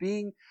just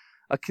being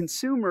a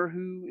consumer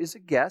who is a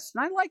guest.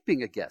 And I like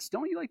being a guest.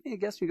 Don't you like being a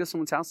guest when you go to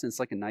someone's house and it's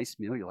like a nice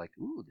meal? You're like,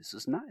 ooh, this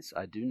is nice.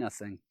 I do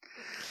nothing.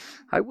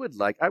 I would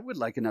like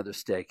another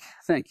steak.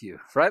 Thank you.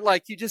 Right?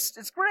 Like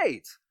it's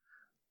great.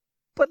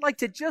 But like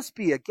to just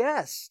be a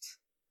guest,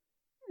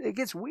 it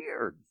gets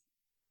weird.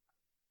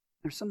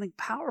 There's something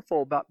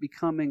powerful about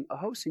becoming a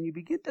host, and you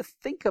begin to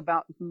think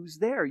about who's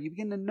there. You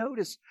begin to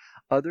notice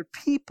other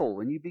people,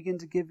 and you begin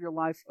to give your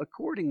life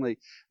accordingly.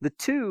 The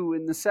 2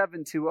 in the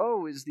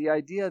 720 is the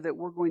idea that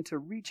we're going to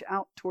reach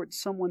out towards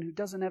someone who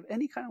doesn't have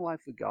any kind of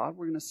life with God.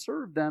 We're going to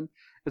serve them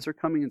as they're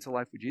coming into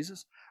life with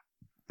Jesus.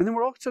 And then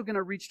we're also going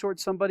to reach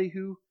towards somebody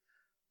who,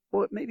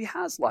 well, maybe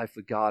has life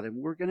with God, and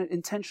we're going to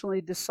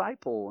intentionally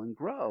disciple and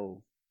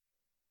grow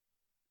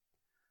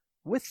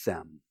with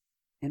them.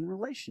 In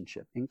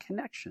relationship, in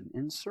connection,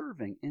 in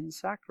serving, in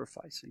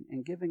sacrificing,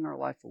 in giving our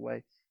life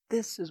away.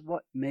 This is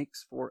what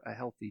makes for a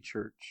healthy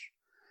church.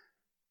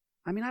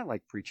 I mean, I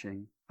like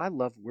preaching. I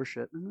love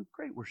worship. I mean,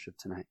 great worship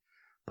tonight.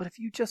 But if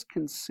you just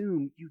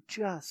consume, you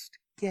just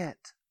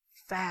get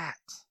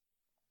fat.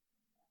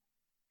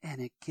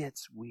 And it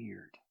gets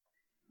weird.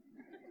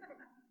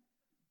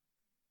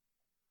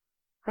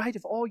 Right?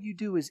 If all you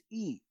do is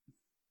eat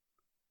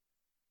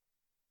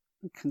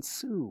and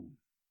consume,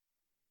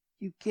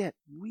 you get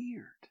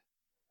weird.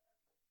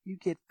 You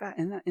get fat.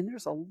 And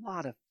there's a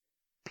lot of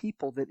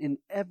people that in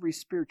every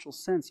spiritual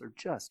sense are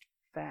just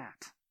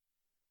fat.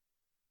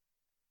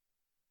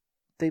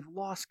 They've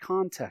lost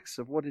context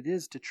of what it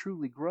is to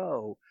truly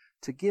grow,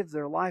 to give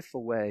their life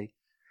away.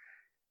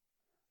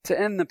 To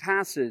end the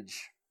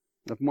passage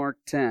of Mark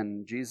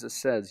 10, Jesus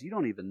says, you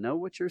don't even know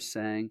what you're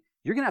saying.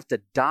 You're going to have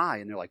to die.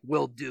 And they're like,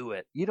 we'll do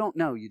it. You don't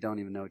know. You don't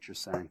even know what you're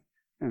saying.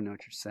 You don't know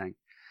what you're saying.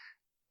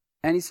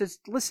 And he says,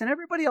 listen,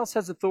 everybody else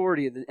has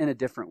authority in a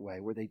different way,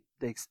 where they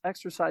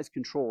exercise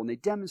control and they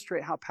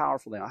demonstrate how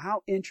powerful they are,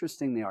 how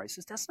interesting they are. He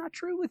says, that's not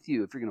true with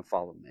you if you're going to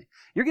follow me.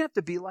 You're going to have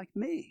to be like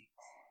me.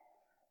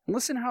 And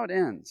listen how it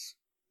ends.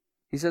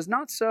 He says,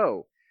 not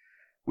so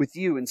with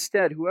you.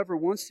 Instead, whoever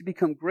wants to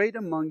become great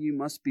among you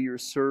must be your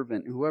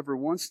servant. Whoever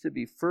wants to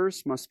be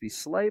first must be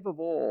slave of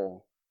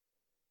all.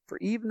 For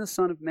even the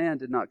Son of Man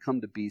did not come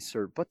to be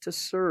served, but to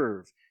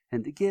serve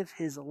and to give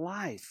his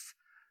life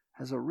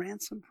as a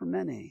ransom for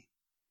many.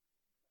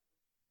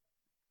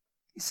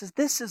 He says,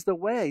 this is the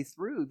way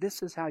through.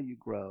 This is how you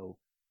grow.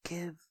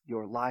 Give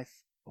your life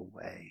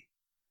away.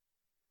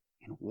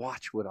 And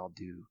watch what I'll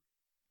do.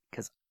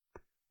 Because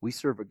we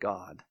serve a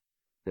God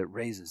that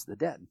raises the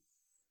dead.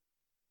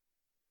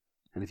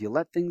 And if you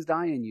let things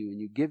die in you and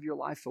you give your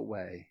life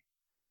away,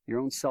 your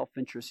own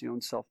self-interest, your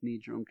own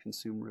self-need, your own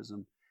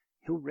consumerism,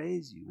 he'll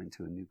raise you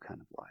into a new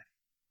kind of life.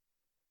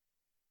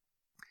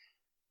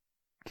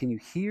 Can you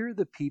hear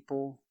the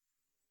people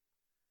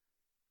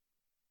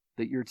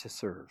that you're to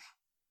serve?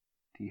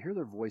 Do you hear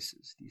their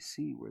voices? Do you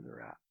see where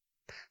they're at?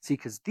 See,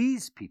 because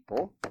these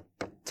people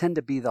tend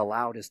to be the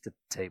loudest at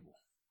the table.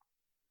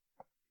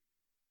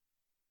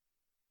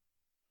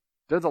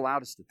 They're the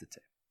loudest at the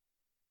table.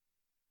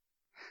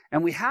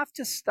 And we have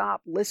to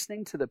stop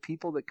listening to the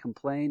people that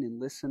complain and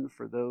listen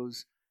for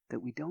those that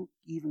we don't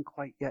even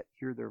quite yet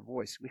hear their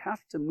voice. We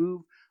have to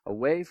move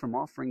away from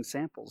offering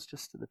samples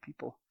just to the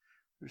people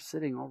who are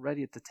sitting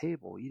already at the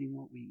table, eating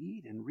what we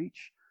eat, and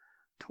reach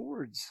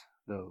towards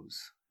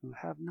those who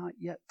have not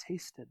yet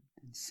tasted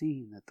and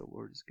seen that the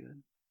Lord is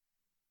good.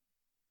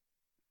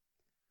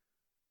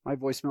 My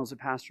voicemail as a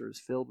pastor is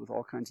filled with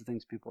all kinds of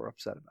things people are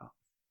upset about.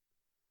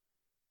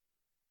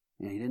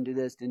 You didn't do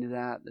this, didn't do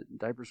that. The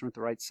diapers weren't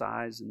the right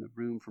size in the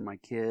room for my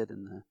kid,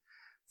 and the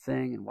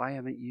thing, and why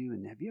haven't you?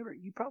 And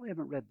you probably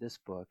haven't read this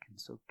book,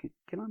 and so can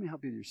let me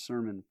help you with your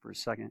sermon for a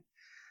second?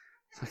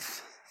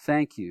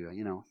 Thank you.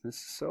 This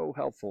is so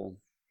helpful.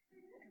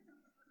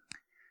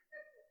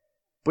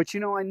 But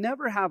I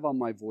never have on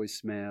my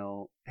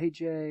voicemail, hey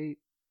Jay,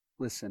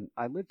 listen,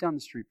 I live down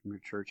the street from your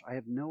church. I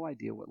have no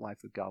idea what life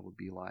with God would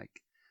be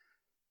like.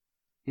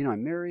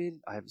 I'm married,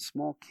 I have a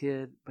small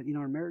kid, but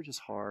our marriage is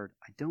hard.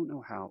 I don't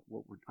know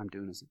what I'm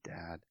doing as a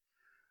dad.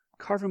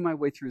 Carving my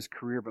way through his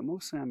career, but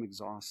mostly I'm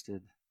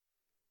exhausted.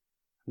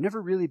 I've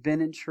never really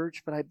been in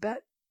church, but I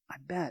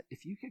bet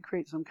if you could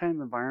create some kind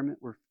of environment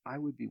where I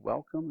would be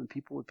welcome and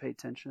people would pay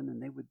attention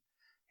and they would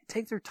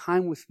take their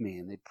time with me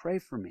and they'd pray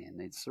for me and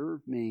they'd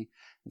serve me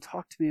and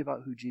talk to me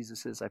about who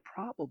Jesus is, I'd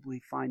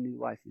probably find new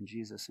life in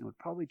Jesus and it would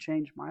probably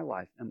change my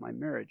life and my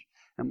marriage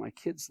and my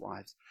kids'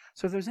 lives.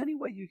 So if there's any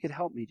way you could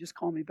help me, just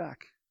call me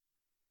back.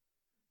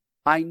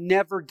 I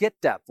never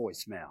get that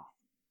voicemail.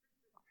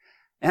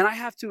 And I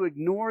have to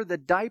ignore the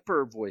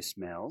diaper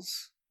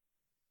voicemails,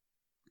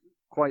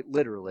 quite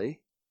literally,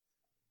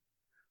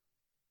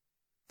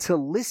 to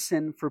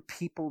listen for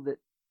people that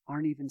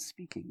aren't even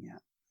speaking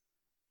yet.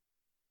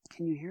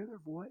 Can you hear their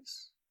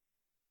voice?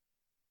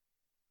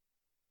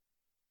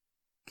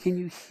 Can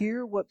you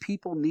hear what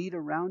people need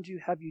around you?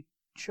 Have you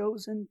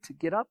chosen to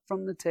get up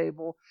from the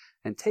table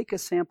and take a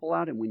sample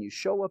out, and when you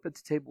show up at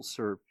the table,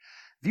 serve?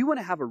 If you want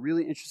to have a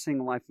really interesting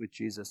life with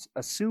Jesus,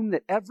 assume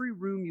that every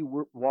room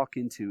you walk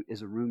into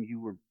is a room you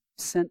were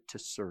sent to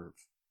serve.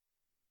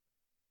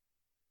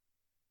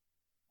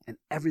 And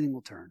everything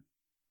will turn.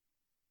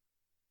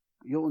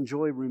 You'll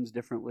enjoy rooms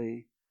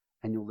differently,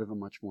 and you'll live a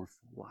much more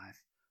full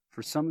life.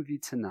 For some of you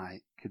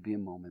tonight could be a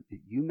moment that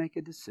you make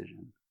a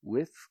decision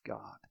with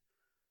God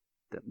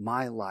that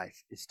my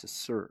life is to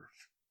serve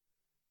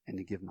and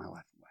to give my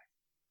life away.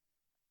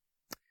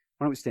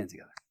 Why don't we stand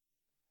together?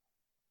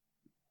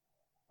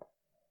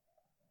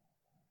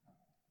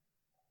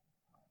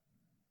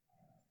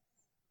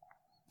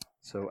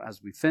 So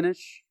as we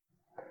finish,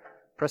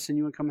 Preston,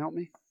 you want to come help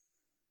me?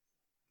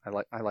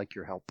 I like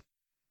your help.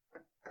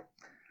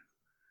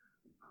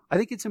 I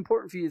think it's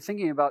important for you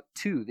thinking about,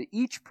 too, that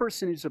each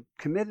person who's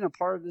committed and a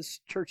part of this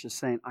church is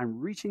saying,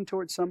 I'm reaching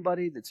towards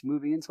somebody that's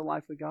moving into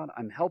life with God.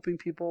 I'm helping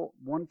people,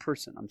 one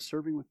person. I'm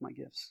serving with my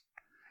gifts.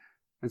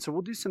 And so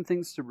we'll do some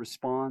things to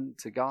respond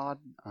to God.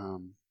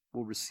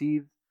 We'll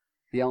receive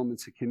the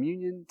elements of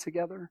communion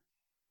together.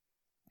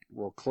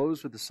 We'll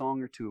close with a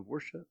song or two of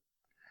worship.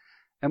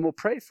 And we'll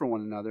pray for one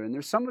another. And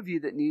there's some of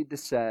you that need to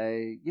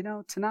say,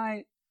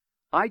 tonight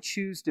I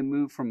choose to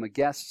move from a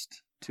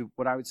guest to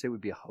what I would say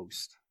would be a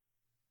host.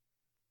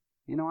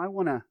 I don't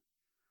want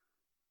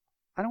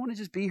to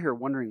just be here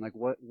wondering, like,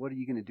 what are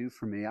you going to do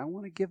for me? I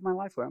want to give my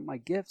life away. I want my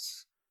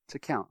gifts to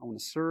count. I want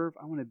to serve.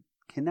 I want to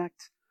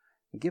connect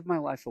and give my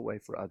life away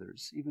for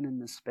others, even in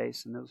this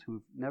space and those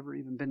who've never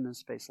even been in a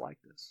space like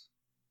this.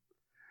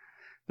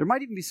 There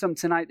might even be some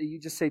tonight that you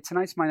just say,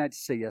 tonight's my night to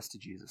say yes to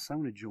Jesus. I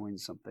want to join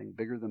something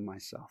bigger than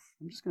myself.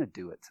 I'm just going to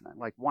do it tonight.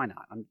 Like, why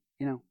not?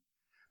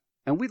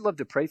 And we'd love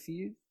to pray for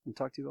you and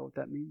talk to you about what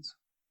that means.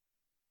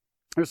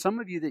 There's some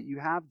of you that you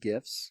have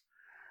gifts,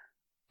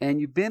 and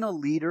you've been a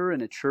leader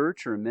in a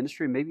church or a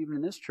ministry, maybe even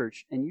in this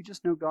church, and you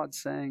just know God's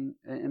saying,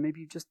 and maybe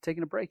you've just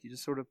taken a break. You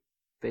just sort of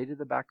fade to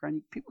the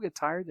background. People get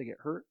tired, they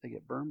get hurt, they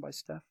get burned by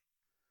stuff.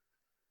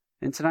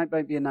 And tonight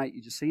might be a night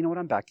you just say, you know what,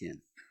 I'm back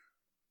in.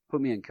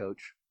 Put me in,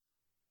 coach.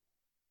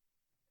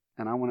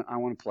 And I want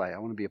to play. I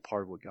want to be a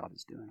part of what God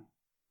is doing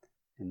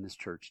in this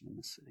church and in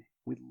this city.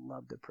 We'd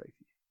love to pray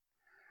for you.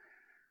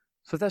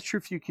 So if that's true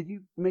for you, could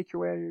you make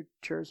your way out of your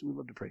chairs? And we'd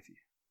love to pray for you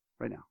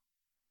right now.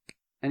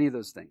 Any of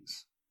those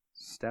things.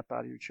 Step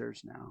out of your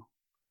chairs now,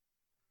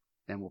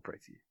 and we'll pray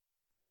for you.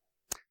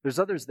 There's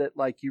others that,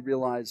 like, you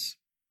realize,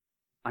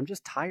 I'm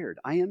just tired.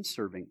 I am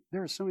serving.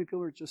 There are so many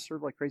people who just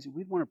serve like crazy.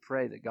 We'd want to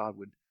pray that God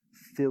would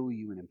fill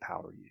you and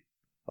empower you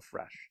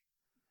afresh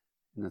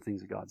in the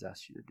things that God's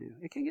asked you to do.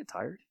 It can get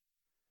tired,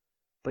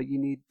 but you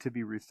need to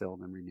be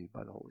refilled and renewed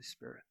by the Holy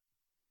Spirit.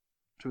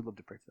 So we'd love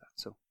to pray for that.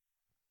 So,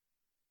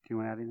 do you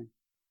want to add anything?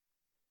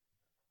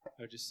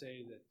 I would just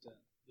say that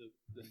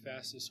the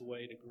fastest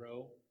way to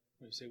grow,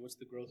 when you say, what's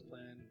the growth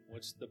plan?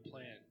 What's the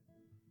plan?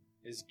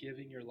 Is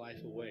giving your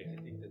life away.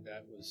 I think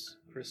that was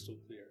crystal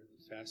clear.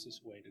 The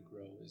fastest way to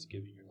grow is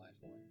giving your life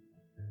away.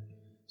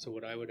 So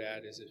what I would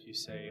add is, if you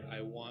say,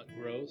 I want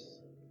growth,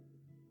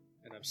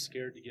 and I'm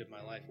scared to give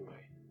my life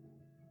away,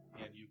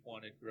 and you've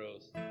wanted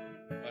growth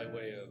by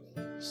way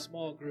of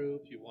small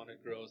group, you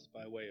wanted growth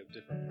by way of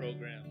different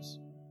programs,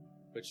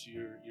 but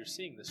you're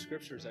seeing the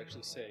scriptures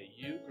actually say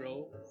you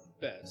grow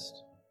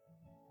best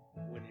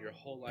when your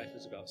whole life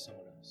is about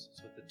someone else.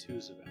 That's what the two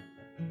is about.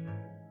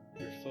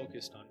 You're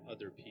focused on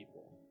other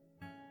people.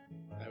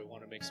 I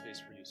want to make space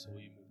for you, so will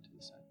you move to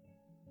the side?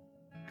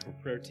 Our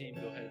prayer team,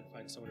 go ahead and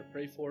find someone to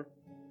pray for.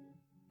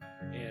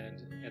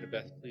 And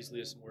Annabeth, please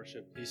lead us in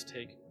worship. Please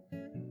take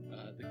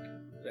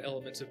the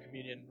elements of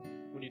communion.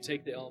 When you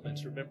take the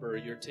elements, remember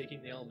you're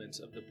taking the elements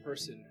of the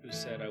person who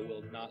said, I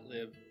will not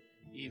live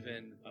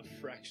even a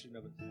fraction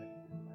of a second.